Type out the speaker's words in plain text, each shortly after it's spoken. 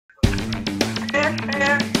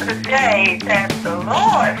the day that the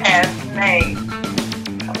Lord has made.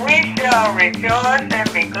 We shall rejoice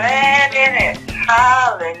and be glad in it.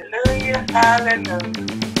 Hallelujah, hallelujah.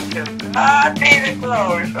 To God be the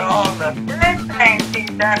glory for all the good things He's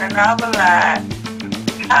done in our lives.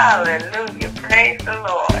 Hallelujah, praise the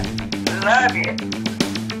Lord. Love you.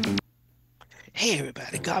 Hey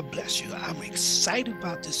everybody, God bless you. I'm excited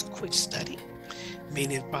about this quick study.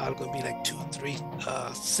 Meaning it's probably going to be like 2 or 3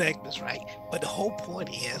 segments, right? But the whole point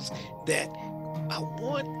is that I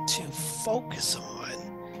want to focus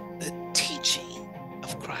on the teaching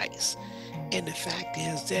of Christ. And the fact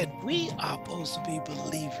is that we are supposed to be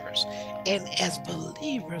believers. And as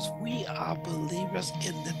believers, we are believers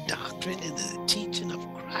in the doctrine and the teaching of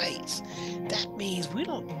Christ. That means we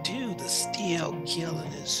don't do the steal, kill,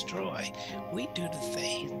 and destroy. We do the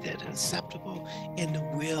things that are acceptable in the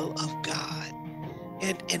will of God.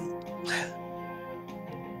 And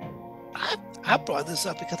I brought this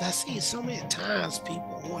up because I see so many times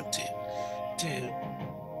people want to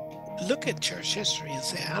look at church history and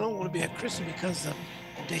say, I don't want to be a Christian because of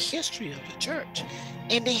the history of the church.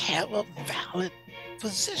 And they have a valid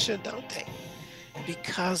position, don't they?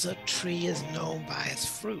 Because a tree is known by its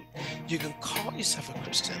fruit. You can call yourself a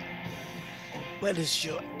Christian, but it's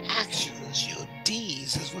your actions, your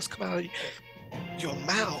deeds, is what's coming out of your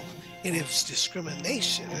mouth. And if it's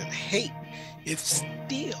discrimination and hate, if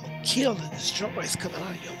steal, kill, and destroy is coming out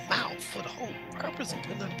of your mouth for the whole purpose of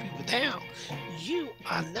putting other people down, you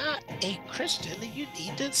are not a Christian, and you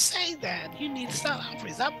need to say that. You need to stop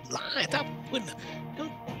operating. Stop lying. Stop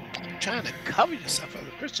trying to cover yourself as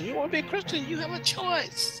a Christian. You want to be a Christian, you have a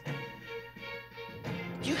choice.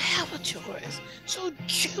 You have a choice. So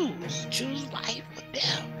choose life or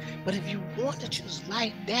death. But if you want to choose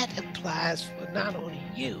life, that applies for not only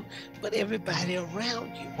you, but everybody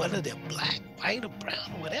around you, whether they're black, white, or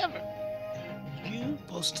brown, or whatever. You're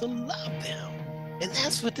supposed to love them. And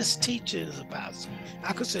that's what this teaching is about. So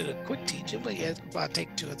I consider it a quick teaching, but yeah, I'll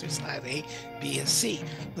take 2 or 3 slides, A, B, and C.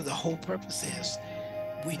 But the whole purpose is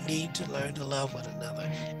we need to learn to love one another.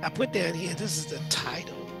 I put down here, this is the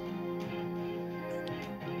title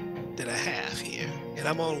that I have here, and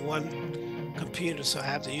I'm on one computer, so I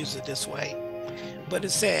have to use it this way. But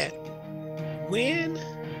it said, when,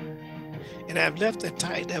 and I've left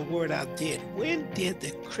that word out there, when did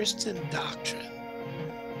the Christian doctrine,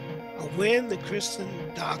 or when the Christian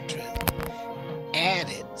doctrine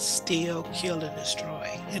added steal, kill, and destroy?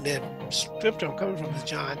 And the scripture I'm coming from is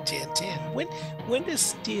John 10:10. When did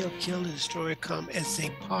steal, kill, and destroy come as a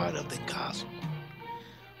part of the gospel?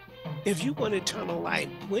 If you want eternal life,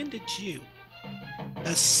 when did you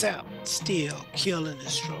accept, steal, kill, and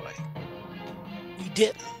destroy? You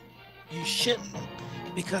didn't. You shouldn't,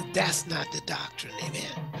 because that's not the doctrine,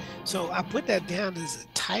 amen? So I put that down as a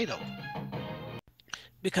title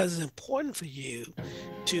because it's important for you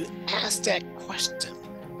to ask that question.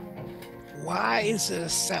 Why is it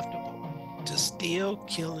acceptable to steal,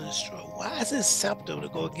 kill, and destroy? Why is it acceptable to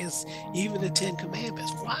go against even the 10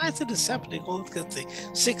 commandments? Why is it acceptable to go against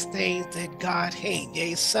the 6 things that God hates?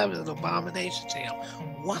 Yea, 7 an abomination to Him.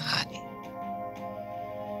 Why?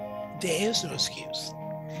 There is no excuse.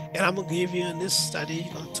 And I'm going to give you in this study,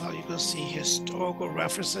 you're going to see historical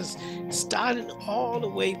references starting all the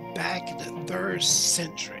way back in the 3rd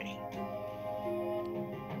century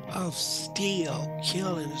of steal,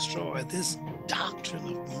 kill, and destroy. This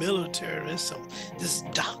doctrine of militarism, this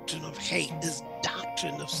doctrine of hate, this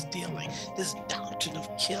doctrine of stealing, this doctrine of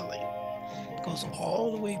killing. It goes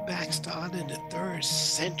all the way back, starting in the 3rd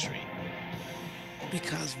century,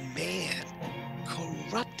 because man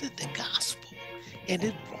corrupted the gospel. And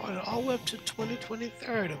it brought it all the way up to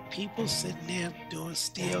 2023 of people sitting there doing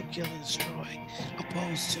steal, kill, and destroy,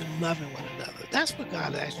 opposed to loving one another. That's what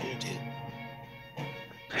God asked you to do.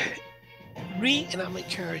 Read, and I'm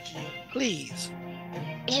encouraging you, please,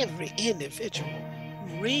 every individual,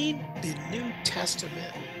 read the New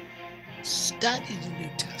Testament. Study the New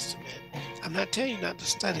Testament. I'm not telling you not to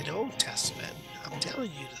study the Old Testament. I'm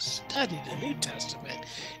telling you to study the New Testament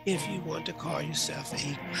if you want to call yourself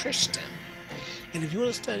a Christian. And if you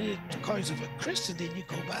want to study to call yourself a Christian, then you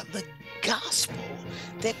go by the gospel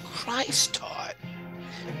that Christ taught.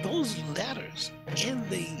 Those letters in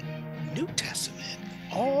the New Testament,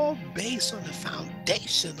 all based on the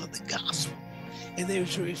foundation of the gospel. And they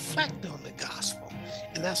should reflect on the gospel.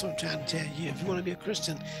 And that's what I'm trying to tell you. If you want to be a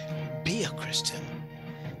Christian, be a Christian.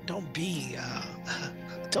 Don't be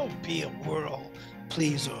a world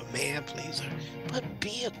pleaser or man pleaser, but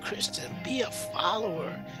be a Christian, be a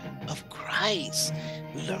follower of Christ.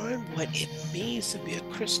 Learn what it means to be a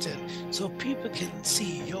Christian so people can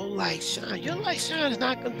see your light shine. Your light shine is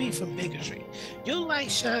not going to be from bigotry. Your light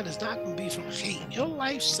shine is not going to be from hate. Your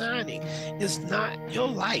light shining is not, your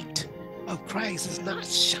light of Christ is not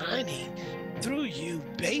shining through you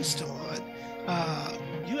based on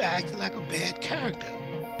you acting like a bad character,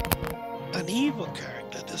 an evil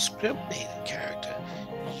character, discriminating character.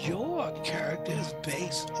 Your character is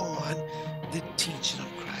based on the teaching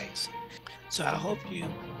of Christ. So I hope you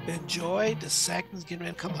enjoyed the segments getting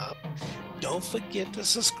ready to come up. Don't forget to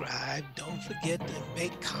subscribe. Don't forget to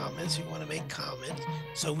make comments. You want to make comments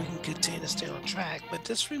so we can continue to stay on track. But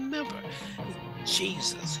just remember,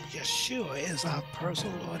 Jesus, Yeshua, is our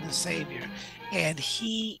personal Lord and Savior, and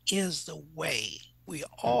He is the way. We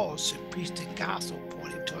all should preach the gospel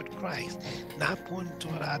pointing toward Christ, not pointing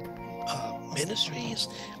toward our ministries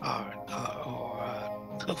or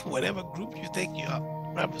whatever group you think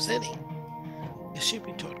you're representing. It should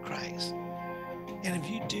be toward Christ. And if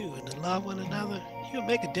you do, and to love one another, you'll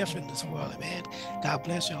make a difference in this world, man. God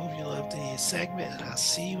bless you. I hope you loved the segment, and I'll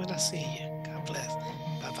see you when I see you. God bless.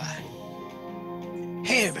 Bye-bye.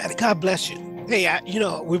 Hey, everybody. God bless you. Hey,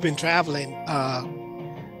 we've been traveling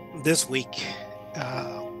this week,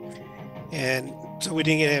 and so we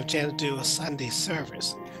didn't have a chance to do a Sunday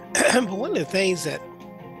service. But one of the things that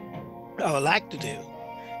I would like to do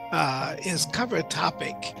is cover a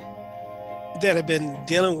topic that I've been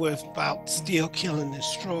dealing with about steal, kill, and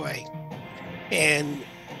destroy, and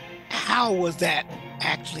how was that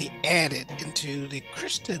actually added into the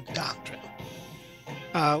Christian doctrine.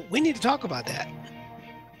 We need to talk about that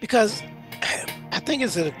because I think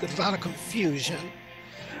it's a lot of confusion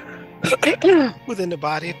within the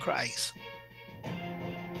body of Christ,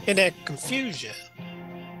 and that confusion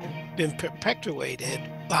been perpetuated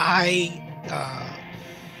by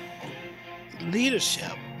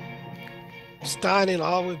leadership starting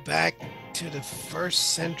all the way back to the 1st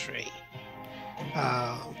century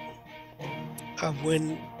of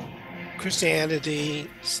when Christianity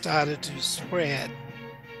started to spread.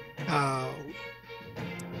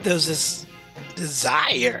 There's this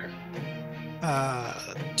desire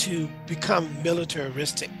to become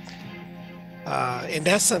militaristic, and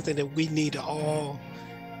that's something that we need to all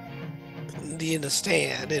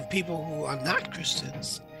understand, and people who are not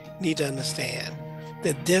Christians need to understand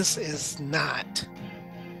that this is not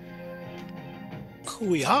who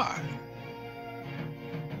we are.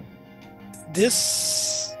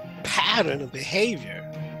 This pattern of behavior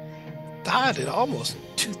started almost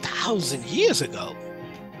 2,000 years ago,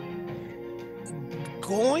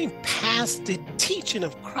 going past the teaching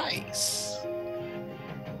of Christ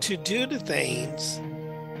to do the things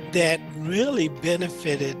that really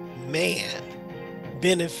benefited man,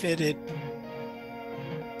 benefited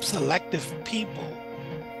selective people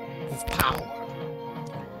with power.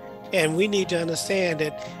 And we need to understand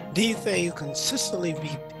that these things consistently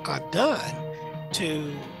are done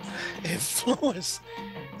to influence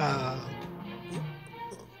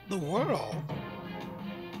the world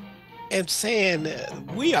and saying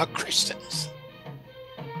we are Christians.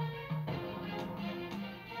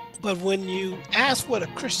 But when you ask what a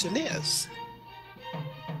Christian is,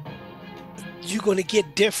 you're going to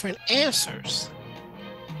get different answers,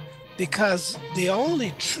 because the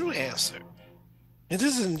only true answer, and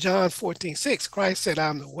this is in John 14:6, Christ said,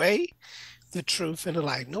 I'm the way, the truth, and the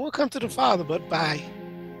life. No one comes to the Father but by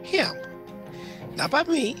Him. Not by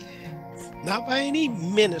me, not by any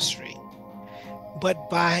ministry, but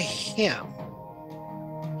by Him.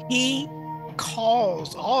 He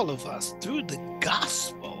calls all of us through the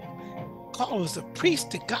gospel, calls us to preach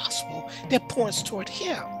the gospel that points toward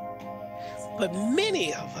Him. But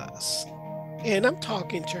many of us, and I'm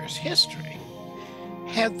talking church history,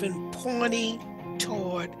 have been pointing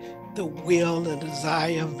toward the will and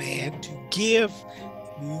desire of man to give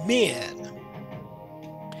men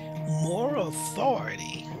more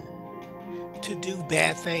authority to do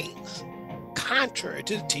bad things, contrary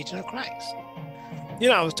to the teaching of Christ.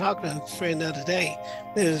 I was talking to a friend the other day.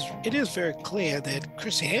 It is very clear that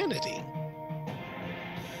Christianity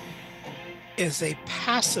is a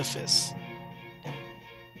pacifist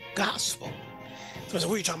gospel. So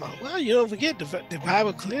what are you talking about? Well, you don't forget the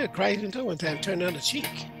Bible clear. Christ didn't tell one time turn the other cheek.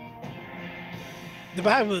 The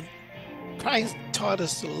Bible, Christ taught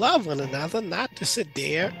us to love one another, not to sit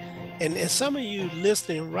there. And some of you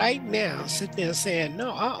listening right now, sitting there saying,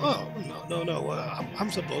 no, I'm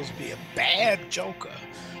supposed to be a bad joker.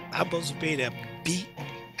 I'm supposed to be that beat.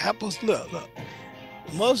 I'm supposed to look.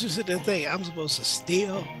 Most of you sit there thinking, I'm supposed to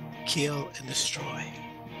steal, kill, and destroy.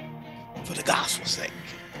 for the gospel's sake.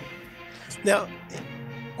 Now,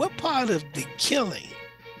 what part of the killing,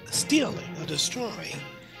 the stealing, or destroying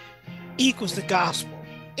equals the gospel?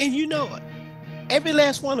 And you know it. Every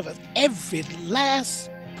last one of us, every last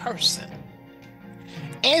person,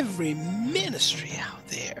 every ministry out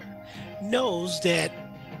there knows that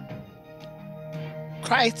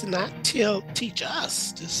Christ did not teach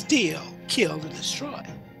us to steal, kill, and destroy.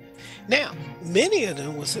 Now, many of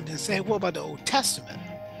them will sit there and say, what about the Old Testament?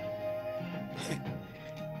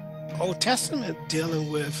 Old Testament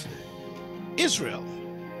dealing with Israel,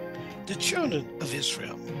 the children of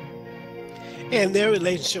Israel, and their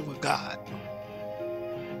relationship with God.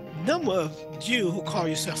 Number of you who call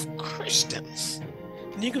yourself Christians,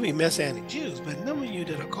 and you can be Messianic Jews, but a number of you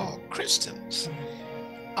that are called Christians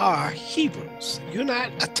are Hebrews. You're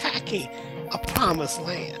not attacking a promised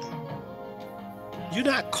land. You're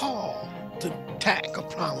not called to attack a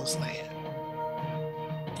promised land.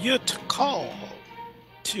 You're called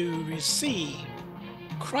to receive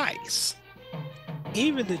Christ.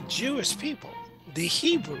 Even the Jewish people, the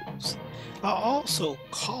Hebrews, are also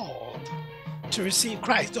called to receive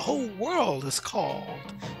Christ. The whole world is called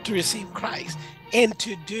to receive Christ and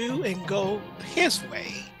to do and go his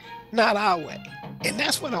way, not our way. And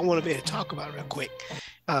that's what I want to be able to talk about real quick,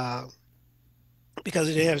 because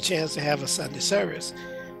I didn't have a chance to have a Sunday service.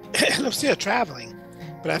 And I'm still traveling,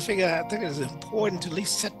 but I think it's important to at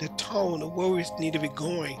least set the tone of where we need to be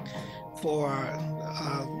going for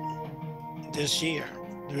this year,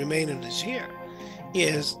 the remainder of this year.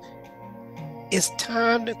 It's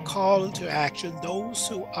time to call into action those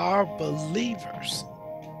who are believers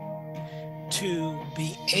to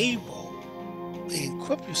be able to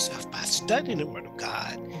equip yourself by studying the Word of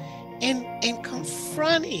God and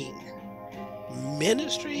confronting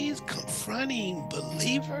ministries, confronting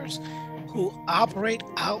believers who operate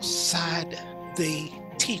outside the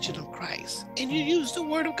teaching of Christ. And you use the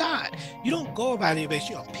Word of God. You don't go about it based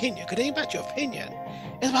on your opinion, because it ain't about your opinion.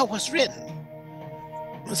 It's about what's written.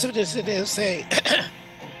 And so they sit there and say,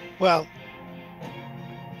 well,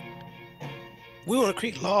 we want to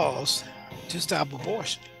create laws to stop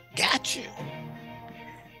abortion. Got you.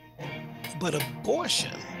 But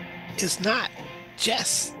abortion is not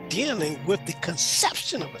just dealing with the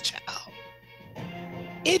conception of a child.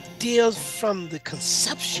 It deals from the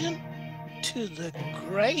conception to the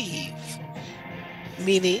grave,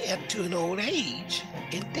 meaning to an old age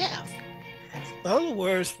and death. In other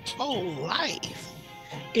words, pro-life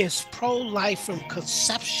is pro-life from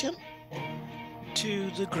conception to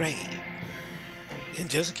the grave. And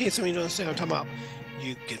just in case some of you don't understand what I'm talking about,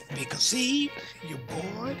 you can be conceived, you're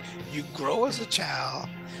born, you grow as a child,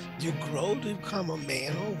 you grow to become a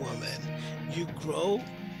man or a woman, you grow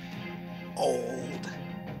old,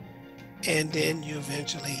 and then you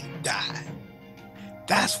eventually die.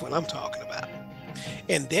 That's what I'm talking about.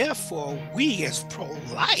 And therefore, we as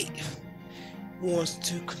pro-life wants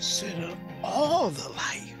to consider all the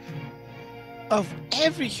life of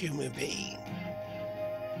every human being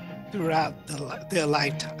throughout their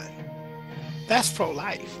lifetime. That's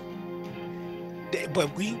pro-life.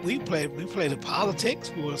 But we play the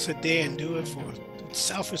politics. We'll sit there and do it for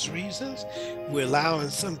selfish reasons. We're allowing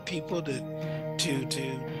some people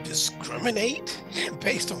to discriminate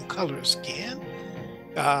based on color of skin.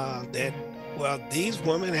 Well, these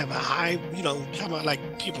women have a high, talking about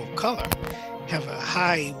like people of color, have a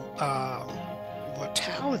high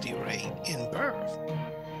mortality rate in birth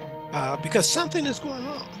because something is going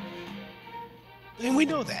on. And we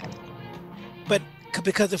know that. But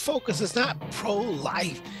because the focus is not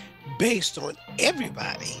pro-life based on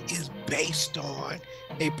everybody, it's based on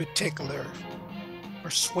a particular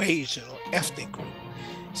persuasion or ethnic group.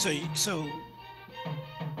 So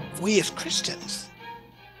we as Christians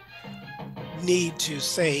need to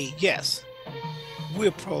say, yes,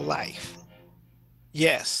 we're pro-life.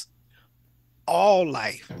 Yes, all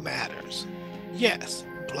life matters. Yes,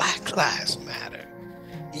 Black lives matter.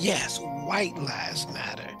 Yes, white lives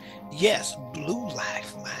matter. Yes, blue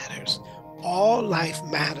life matters. All life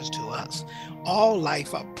matters to us. All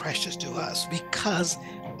life are precious to us because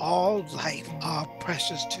all life are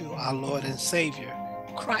precious to our Lord and Savior,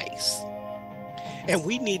 Christ. And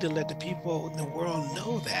we need to let the people in the world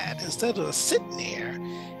know that instead of sitting there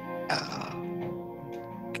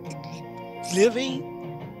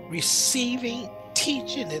living, receiving,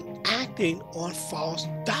 teaching, and acting on false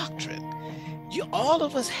doctrine. All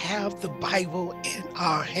of us have the Bible in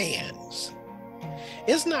our hands.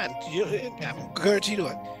 It's not, I'm guaranteed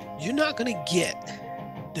you, you're not going to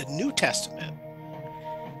get the New Testament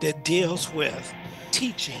that deals with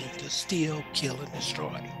teaching to steal, kill, and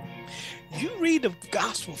destroy. You read the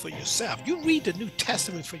gospel for yourself. You read the New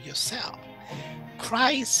Testament for yourself.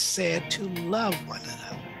 Christ said to love one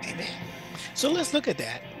another. Amen. So let's look at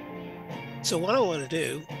that. So what I want to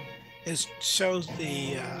do is shows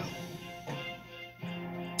the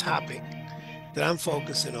topic that I'm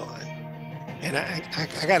focusing on. And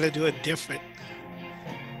I got to do it different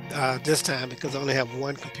this time because I only have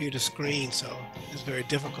one computer screen, so it's very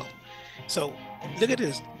difficult. So look at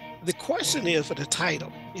this. The question is for the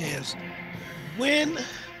title is, when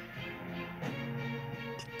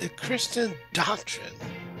the Christian doctrine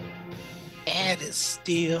added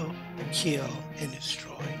steal, kill, and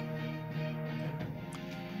destroy.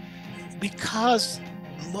 Because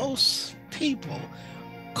most people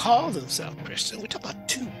call themselves Christian, we're talking about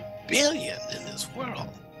 2 billion in this world.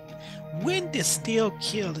 When did steal,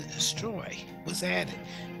 kill, and destroy was added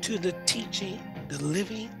to the teaching, the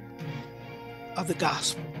living of the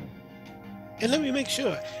gospel? And let me make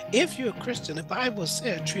sure, if you're a Christian, the Bible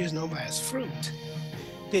says a tree is known by its fruit,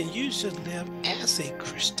 then you should live as a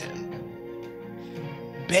Christian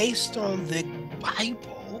based on the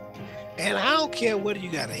Bible. And I don't care whether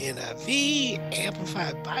you got an NIV,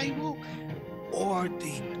 Amplified Bible, or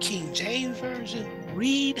the King James Version.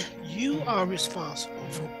 Read, you are responsible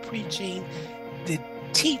for preaching the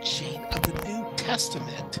teaching of the New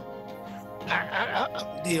Testament.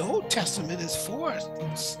 The Old Testament is for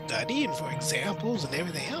study and for examples and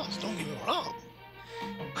everything else. Don't get me wrong.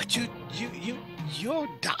 But your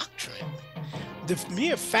doctrine, the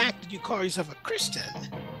mere fact that you call yourself a Christian,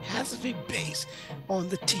 has to be based on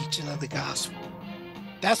the teaching of the gospel.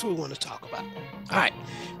 That's what we want to talk about. All right.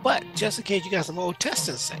 But just in case you got some Old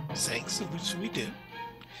Testament saints, which we do,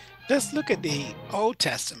 let's look at the Old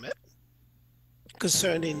Testament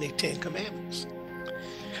concerning the 10 Commandments.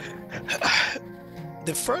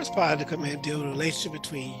 The first part of the command deals with the relationship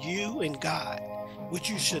between you and God, which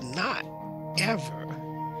you should not ever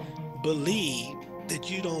believe that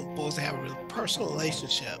you don't supposed to have a real personal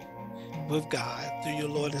relationship with God through your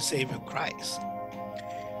Lord and Savior Christ.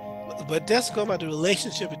 But let's go about the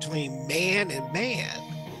relationship between man and man.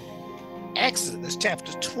 Exodus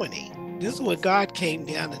chapter 20. This is where God came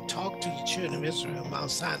down and talked to the children of Israel on Mount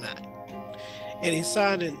Sinai. And he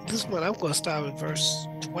started, this one I'm going to start with verse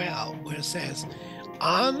 12, where it says,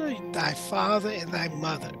 honor thy father and thy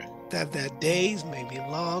mother, that their days may be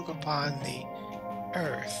long upon the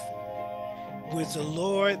earth, which the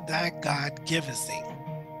Lord thy God giveth thee.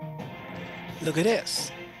 Look at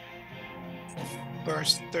this.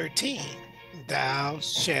 Verse 13, thou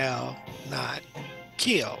shalt not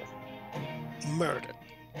kill, murder.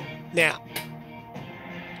 Now,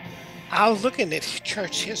 I was looking at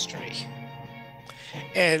church history,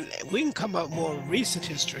 and we can come up more recent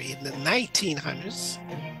history. In the 1900s,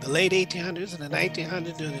 the late 1800s and the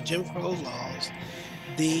 1900s, during the Jim Crow laws,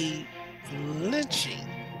 the lynching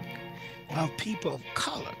of people of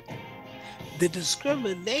color, the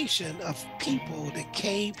discrimination of people that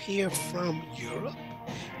came here from Europe,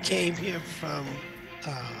 came here from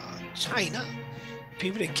China,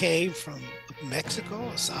 people that came from Mexico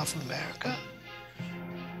or South America.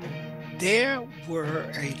 There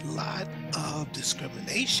were a lot of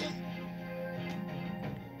discrimination.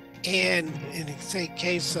 And in the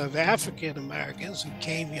case of African Americans who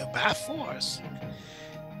came here by force,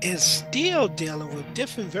 and still dealing with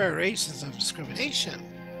different variations of discrimination.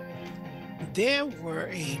 There were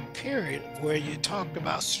a period where you talked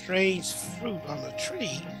about strange fruit on a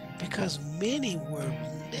tree because many were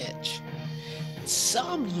lynched.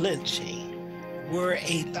 Some lynching were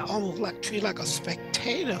almost like treated like a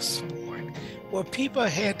spectator sport, where people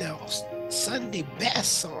had their Sunday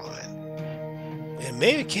best on, and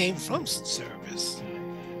maybe came from service,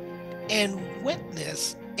 and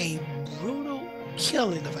witnessed a brutal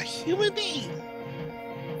killing of a human being.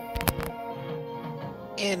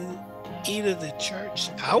 And either the church,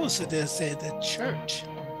 I would say the church,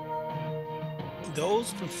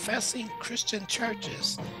 those professing Christian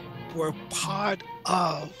churches were part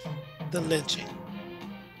of the lynching.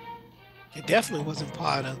 It definitely wasn't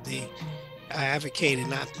part of the advocating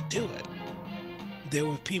not to do it. There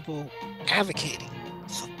were people advocating,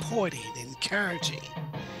 supporting, encouraging.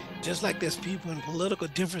 Just like there's people in political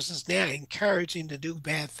differences now encouraging to do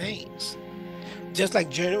bad things. Just like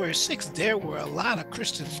January 6th, there were a lot of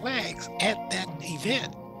Christian flags at that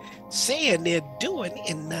event saying they're doing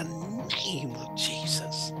in the name of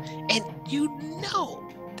Jesus. And you know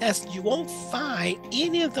that you won't find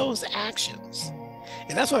any of those actions.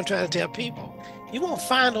 And that's what I'm trying to tell people. You won't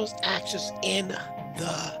find those actions in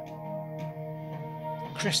the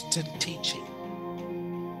Christian teaching.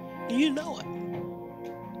 You know it.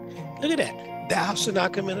 Look at that. Thou shalt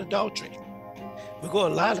not commit adultery. We go, a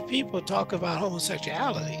lot of people talk about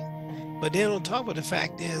homosexuality, but they don't talk about the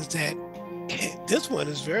fact is that this one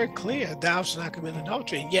is very clear, thou shalt not commit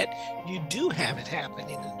adultery, and yet you do have it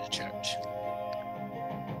happening in the church.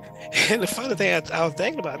 And the funny thing I was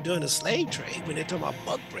thinking about during the slave trade, when they're talking about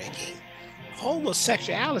buck breaking,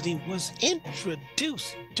 homosexuality was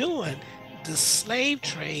introduced during the slave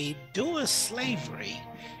trade, during slavery,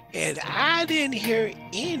 and I didn't hear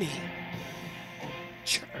any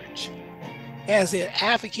church as they're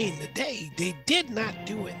advocating today. They did not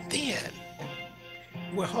do it then,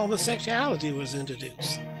 where homosexuality was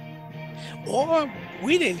introduced. Or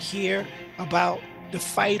we didn't hear about the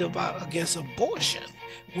fight against abortion,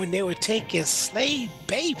 when they were taking slave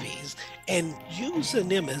babies and using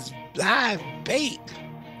them as live bait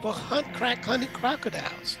for hunting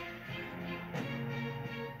crocodiles.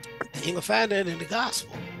 You ain't gonna find that in the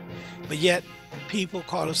gospel. But yet, people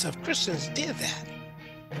call themselves Christians did that.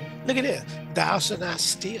 Look at this, thou shalt not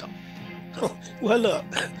steal. Well, look,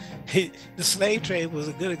 the slave trade was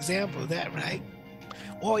a good example of that, right?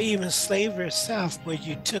 Or even slavery itself, where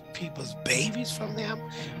you took people's babies from them,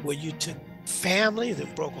 where you took families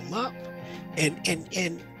and broke them up, and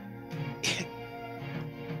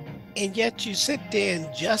yet you sit there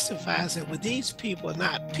and justify that, well, these people are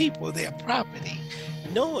not people, they're property,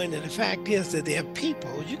 knowing that the fact is that they're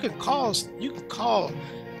people. You can call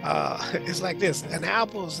it's like this, an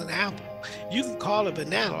apple is an apple. You can call a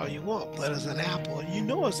banana all you want, but it's an apple, and you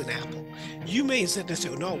know it's an apple. You may sit there and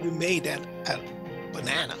say, no, we made that a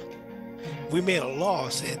banana. We made a law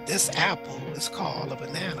said this apple is called a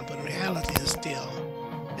banana, but in reality it's still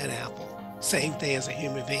an apple. Same thing as a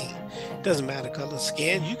human being. Doesn't matter the color of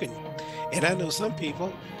skin. You can, and I know some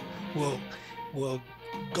people will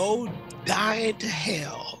go die into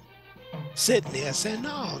hell sitting there saying,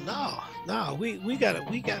 no, we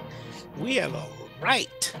have a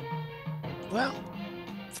right. Well,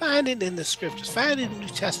 find it in the scriptures, find it in the New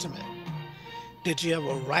Testament, that you have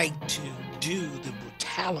a right to do the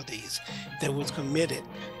brutalities that was committed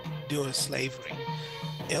during slavery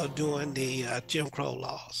or during the Jim Crow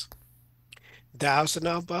laws. Thou shalt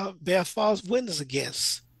not bear false witness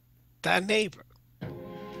against thy neighbor.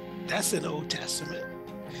 That's in the Old Testament.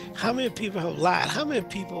 How many people have lied? How many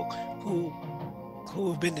people who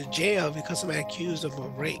have been to jail because somebody accused them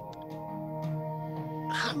of rape?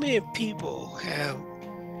 How many people have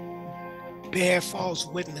bear false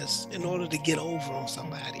witness in order to get over on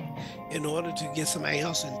somebody, in order to get somebody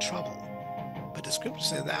else in trouble? But the scripture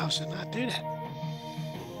says thou shalt not do that.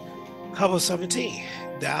 How about 17?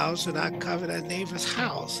 Thou shalt not covet thy neighbor's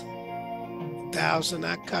house. Thou shalt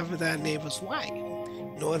not covet thy neighbor's wife,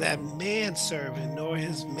 nor that manservant, nor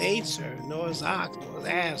his maidservant, nor his ox, nor his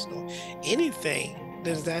ass, nor anything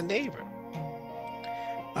that is thy neighbor.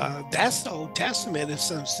 That's the Old Testament. If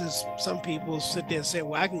some people sit there and say,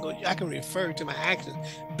 well, I can refer to my actions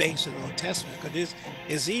based on the Old Testament, because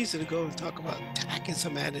it's easy to go and talk about attacking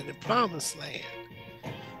somebody in the promised land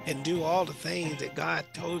and do all the things that God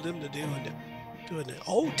told them to do in the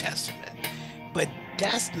Old Testament. But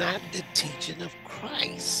that's not the teaching of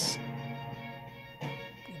Christ.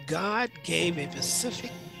 God gave a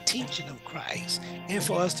specific teaching of Christ, and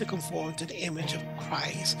for us to conform to the image of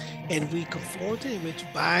Christ. And we conform to the image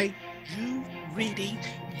by you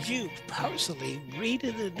personally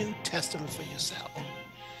reading the New Testament for yourself.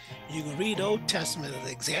 You can read Old Testament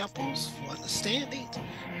as examples for understanding,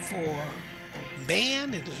 for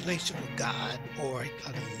man in the relationship with God, or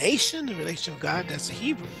a nation in the relationship with God. That's the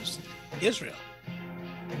Hebrews, Israel.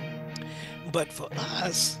 But for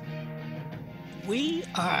us, we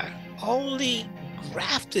are only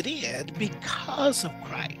grafted in because of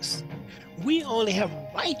Christ. We only have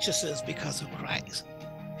righteousness because of Christ.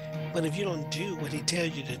 But if you don't do what he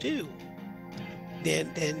tells you to do,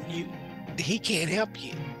 then he can't help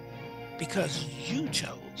you, because you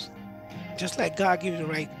chose. Just like God gave you the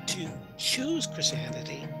right to choose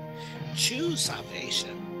Christianity, choose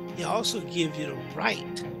salvation, he also gives you the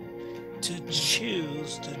right to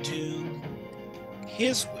choose to do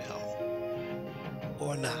his will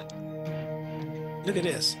or not. Look at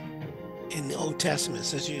this. In the Old Testament,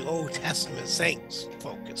 since you're Old Testament saints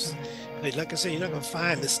focus, but like I said, you're not going to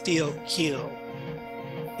find the steal, kill,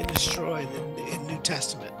 and destroy in the New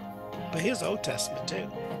Testament. But here's the Old Testament too.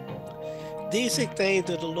 These 6 things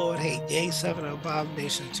that the Lord hate, yea, 7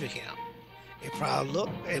 abomination to him: a proud look,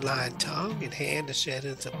 a lying tongue, and hand that shed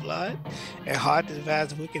into blood, a heart that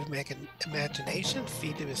devises wicked imagination,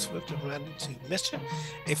 feet that is swift to run into mischief,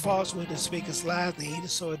 a false witness speaketh lies, and he that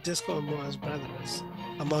soweth discord among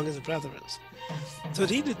his brethren. So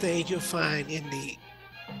these are things you'll find in the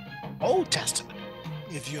Old Testament,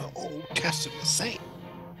 if you're an Old Testament saint.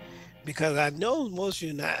 Because I know most of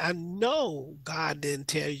you not. I know God didn't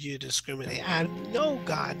tell you to discriminate. I know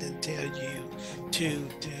God didn't tell you to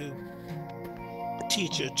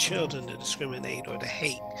teach your children to discriminate or to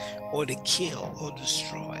hate or to kill or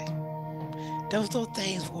destroy. Those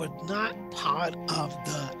things were not part of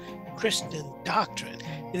the Christian doctrine.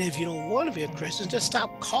 And if you don't want to be a Christian, just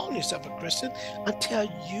stop calling yourself a Christian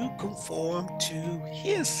until you conform to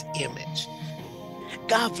his image.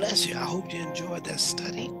 God bless you. I hope you enjoyed that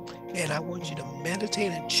study. And I want you to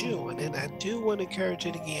meditate and chew on it. And I do want to encourage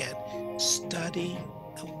you again, study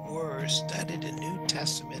the Word, study the New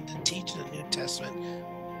Testament, the teaching of the New Testament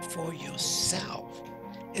for yourself.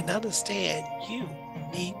 And understand you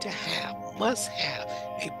must have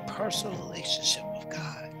a personal relationship with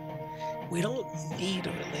God. We don't need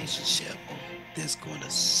a relationship that's going to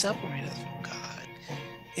separate us from God.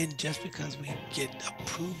 And just because we get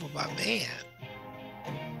approval by man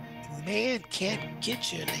can't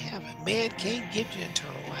get you into heaven. Man can't give you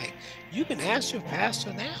eternal life. You can ask your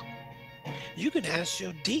pastor now. You can ask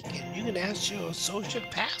your deacon. You can ask your associate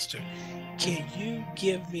pastor, can you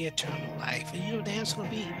give me eternal life? And you know the answer will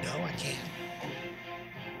be, no, I can't.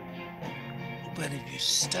 But if you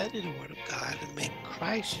study the Word of God and make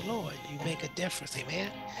Christ Lord, you make a difference. Amen.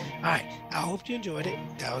 All right. I hope you enjoyed it.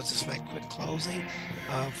 That was just my quick closing.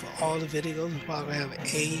 For all the videos, we're probably going to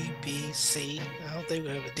have A, B, C. I don't think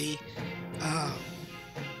we'll have a D.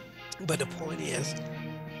 But the point is,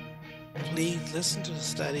 please listen to the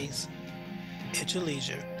studies at your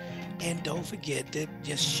leisure. And don't forget that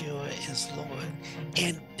Yeshua is Lord.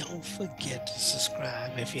 And don't forget to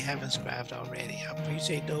subscribe if you haven't subscribed already. I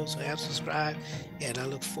appreciate those who have subscribed. And I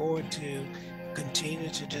look forward to continue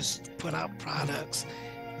to just put out products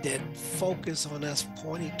that focus on us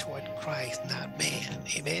pointing toward Christ, not man.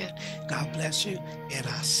 Amen. God bless you. And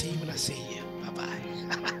I'll see you when I see you. Bye-bye.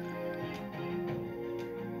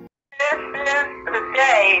 This is the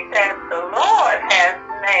day that the Lord has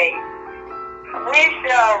made. We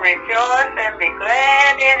shall rejoice and be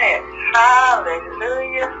glad in it.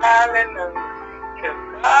 Hallelujah, hallelujah. To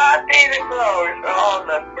God be the glory for all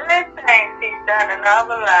the good things he's done in our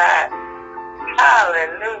lives.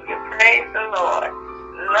 Hallelujah, praise the Lord.